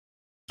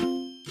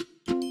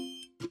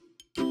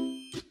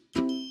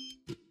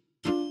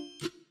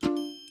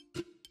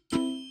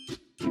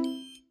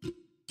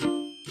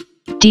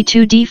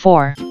d2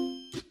 d4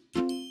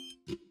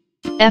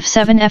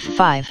 f7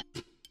 f5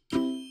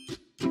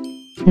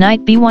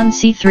 knight b1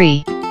 c3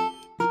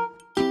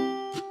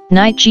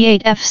 knight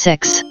g8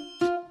 f6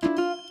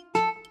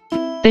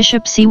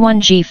 bishop c1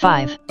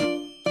 g5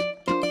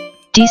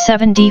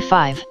 d7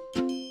 d5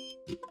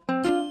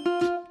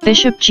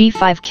 bishop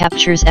g5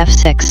 captures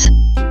f6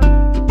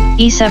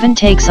 e7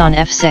 takes on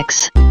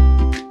f6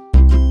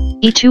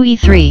 e2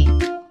 e3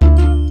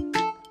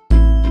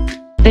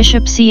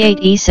 bishop c8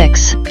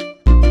 e6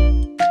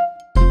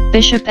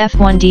 bishop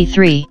f1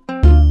 d3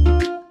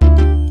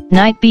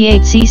 knight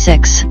b8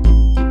 c6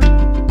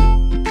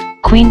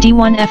 queen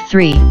d1 f3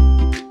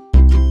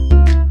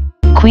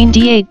 queen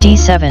d8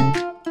 d7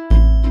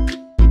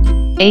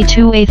 a2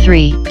 a3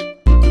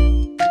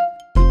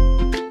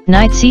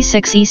 knight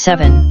c6 e7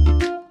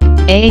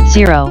 a8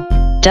 0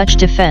 Dutch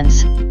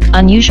defense,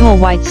 unusual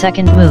white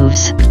second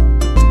moves.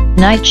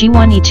 Knight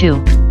g1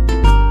 e2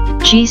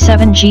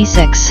 g7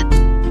 g6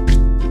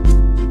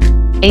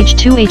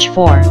 h2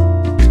 h4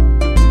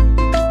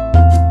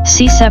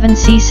 c7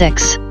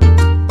 c6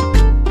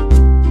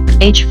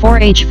 h4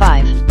 h5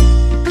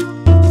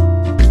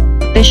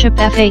 bishop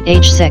f8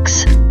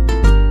 h6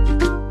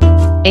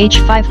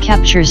 h5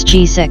 captures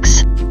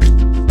g6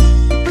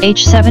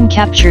 h7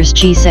 captures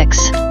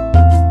g6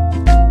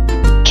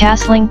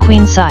 castling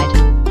queen side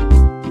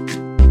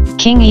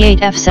king e8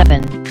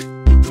 f7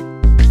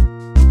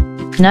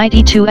 knight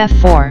e2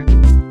 f4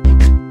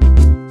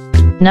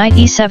 knight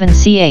e7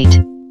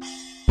 c8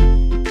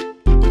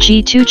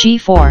 g2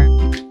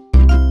 g4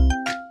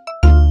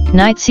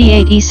 knight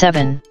c8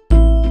 e7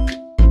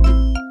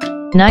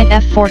 knight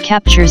f4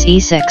 captures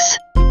e6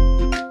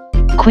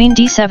 queen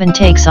d7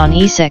 takes on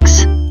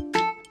e6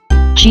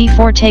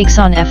 g4 takes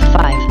on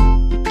f5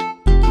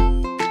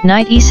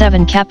 knight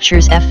e7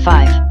 captures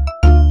f5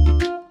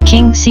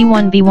 king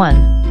c1 b1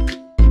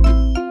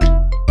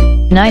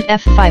 knight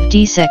f5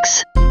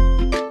 d6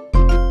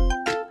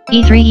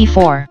 e3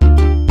 e4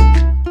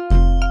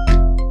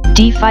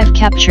 d5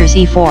 captures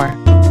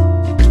e4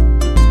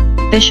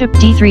 bishop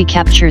d3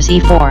 captures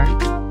e4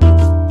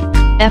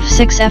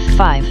 f6 f5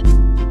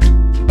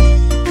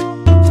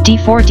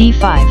 d4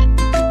 d5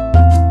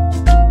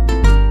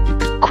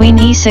 queen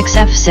e6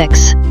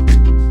 f6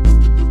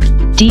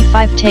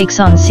 d5 takes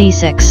on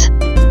c6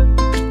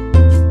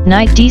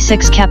 knight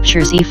d6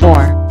 captures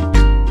e4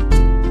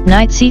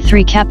 knight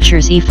c3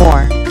 captures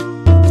e4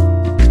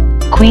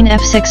 queen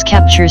f6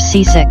 captures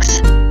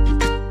c6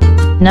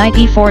 knight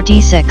e4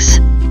 d6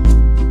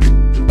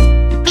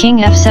 king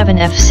f7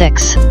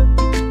 f6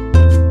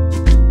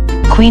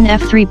 queen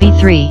f3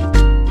 b3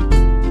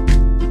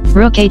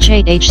 rook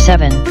h8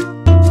 h7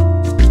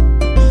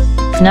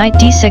 knight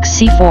d6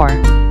 c4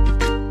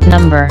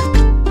 number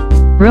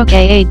rook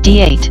a8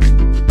 d8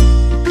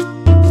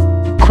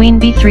 queen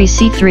b3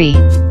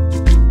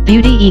 c3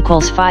 beauty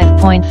equals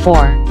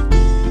 5.4